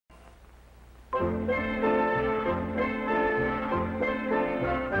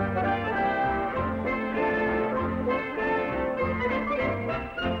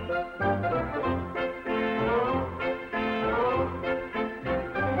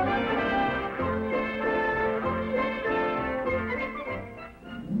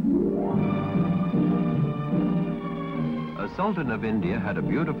Sultan of India had a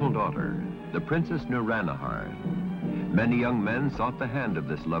beautiful daughter, the Princess Nuranahar. Many young men sought the hand of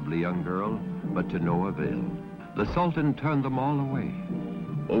this lovely young girl, but to no avail. The Sultan turned them all away.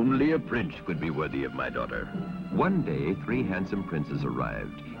 Only a prince could be worthy of my daughter. One day, 3 handsome princes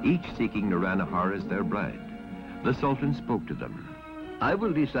arrived, each seeking Nuranahar as their bride. The Sultan spoke to them. I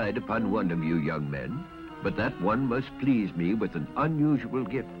will decide upon one of you young men, but that one must please me with an unusual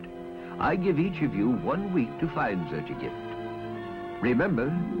gift. I give each of you 1 week to find such a gift. Remember,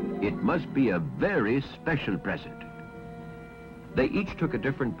 it must be a very special present. They each took a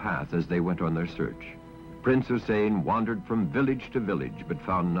different path as they went on their search. Prince Hussein wandered from village to village, but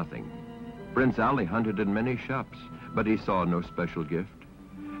found nothing. Prince Ali hunted in many shops, but he saw no special gift.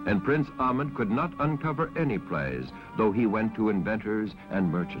 And Prince Ahmed could not uncover any prize, though he went to inventors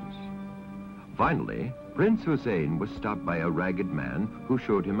and merchants. Finally, Prince Hussein was stopped by a ragged man who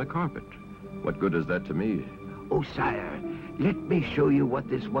showed him a carpet. What good is that to me? Oh, sire, let me show you what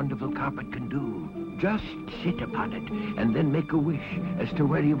this wonderful carpet can do. Just sit upon it, and then make a wish as to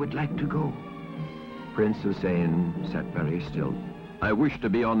where you would like to go. Prince Hussein sat very still. I wish to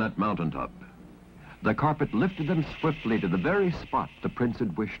be on that mountaintop. The carpet lifted them swiftly to the very spot the prince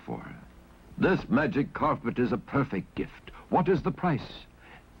had wished for. This magic carpet is a perfect gift. What is the price?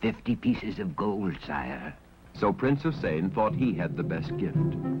 50 pieces of gold, sire. So Prince Hussein thought he had the best gift.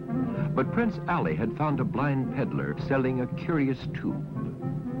 But Prince Ali had found a blind peddler selling a curious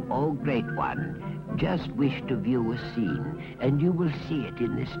tube. Oh, great one, just wish to view a scene, and you will see it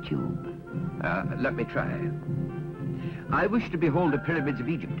in this tube. Let me try. I wish to behold the pyramids of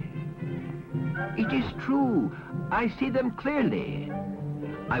Egypt. It is true. I see them clearly.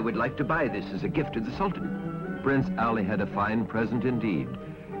 I would like to buy this as a gift to the Sultan. Prince Ali had a fine present indeed.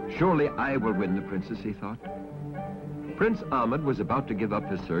 Surely I will win the princess, he thought. Prince Ahmed was about to give up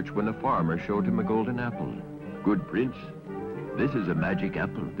his search when a farmer showed him a golden apple. Good prince, this is a magic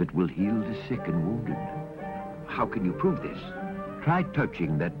apple that will heal the sick and wounded. How can you prove this? Try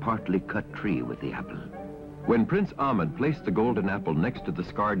touching that partly cut tree with the apple. When Prince Ahmed placed the golden apple next to the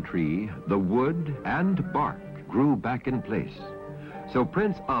scarred tree, the wood and bark grew back in place. So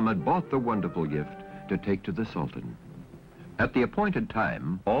Prince Ahmed bought the wonderful gift to take to the Sultan. At the appointed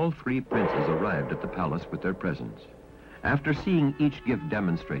time, all 3 princes arrived at the palace with their presents. After seeing each gift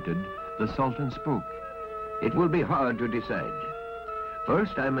demonstrated, the Sultan spoke. It will be hard to decide.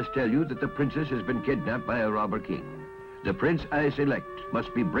 First, I must tell you that the princess has been kidnapped by a robber king. The prince I select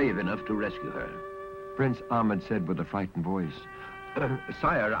must be brave enough to rescue her. Prince Ahmed said with a frightened voice,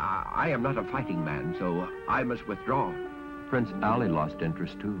 Sire, I am not a fighting man, so I must withdraw. Prince Ali lost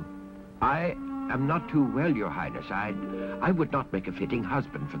interest too. I am not too well, Your Highness. I would not make a fitting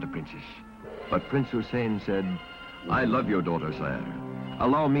husband for the princess. But Prince Hussein said, I love your daughter, sire.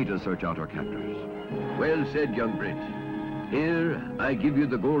 Allow me to search out her captors. Well said, young prince. Here, I give you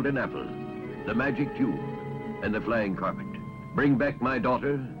the golden apple, the magic tube, and the flying carpet. Bring back my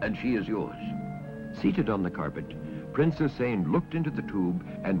daughter, and she is yours. Seated on the carpet, Prince Hussein looked into the tube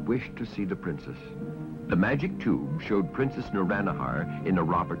and wished to see the princess. The magic tube showed Princess Nuranahar in a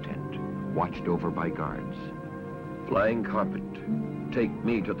robber tent, watched over by guards. Flying carpet, take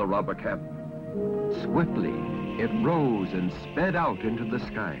me to the robber camp. Swiftly, it rose and sped out into the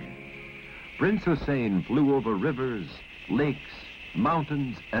sky. Prince Hussein flew over rivers, lakes,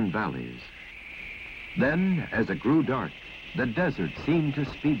 mountains, and valleys. Then, as it grew dark, the desert seemed to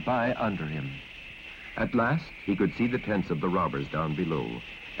speed by under him. At last, he could see the tents of the robbers down below,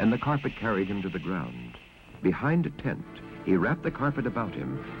 and the carpet carried him to the ground. Behind a tent, he wrapped the carpet about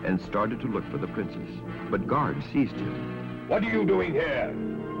him and started to look for the princess. But guards seized him. What are you doing here?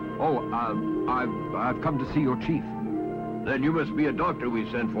 Oh, I've come to see your chief. Then you must be a doctor we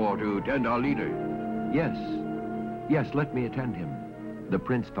sent for to attend our leader. Yes, let me attend him. The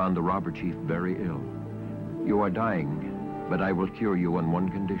prince found the robber chief very ill. You are dying, but I will cure you on one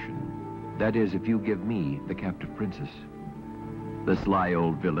condition. That is, if you give me the captive princess. The sly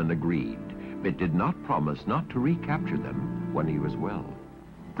old villain agreed, but did not promise not to recapture them when he was well.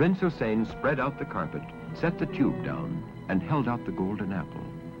 Prince Hussein spread out the carpet, set the tube down, and held out the golden apple.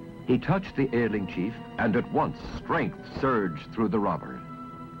 He touched the ailing chief, and at once strength surged through the robber.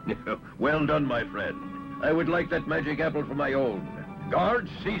 Well done, my friend. I would like that magic apple for my own.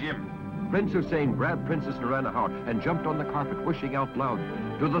 Guards, seize him. Prince Hussein grabbed Princess Nuranahar and jumped on the carpet, wishing out loud,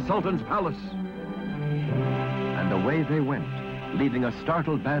 to the Sultan's palace. And away they went, leaving a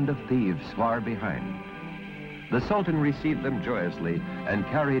startled band of thieves far behind. The Sultan received them joyously and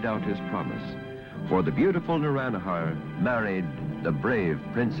carried out his promise, for the beautiful Nuranahar married the brave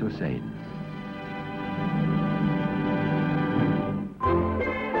Prince Hussein.